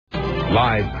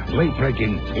Live,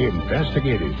 late-breaking,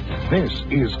 investigative. This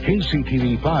is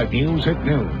KCTV 5 News at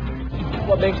noon.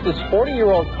 What makes this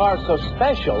 40-year-old car so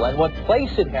special and what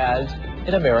place it has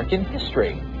in American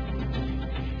history?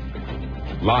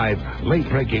 Live,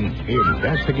 late-breaking,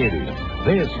 investigative.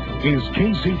 This is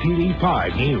KCTV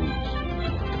 5 News.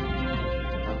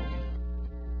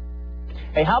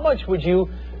 Hey, how much would you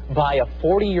buy a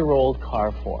 40-year-old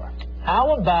car for?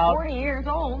 How about 40 years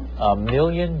old? $1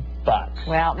 million?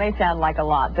 Well, they sound like a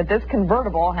lot, but this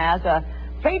convertible has a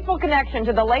fateful connection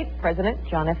to the late President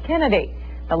John F. Kennedy.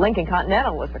 The Lincoln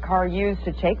Continental was the car used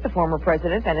to take the former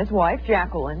president and his wife,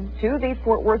 Jacqueline, to the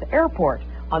Fort Worth airport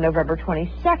on November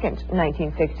 22nd,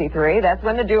 1963. That's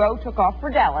when the duo took off for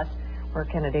Dallas, where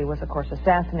Kennedy was, of course,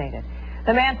 assassinated.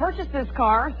 The man purchased this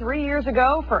car 3 years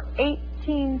ago for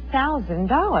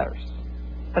 $18,000,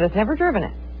 but has never driven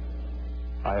it.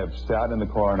 I have sat in the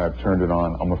car and I've turned it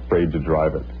on. I'm afraid to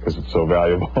drive it because it's so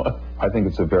valuable. I think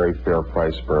it's a very fair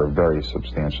price for a very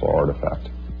substantial artifact.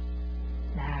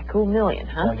 Cool million,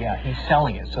 huh? Well, yeah, he's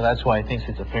selling it, so that's why he thinks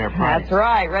it's a fair price. That's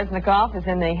right. Resnikoff is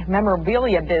in the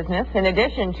memorabilia business. In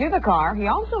addition to the car, he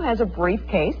also has a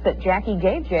briefcase that Jackie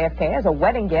gave JFK as a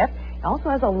wedding gift. He also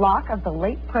has a lock of the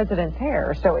late president's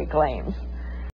hair, so he claims.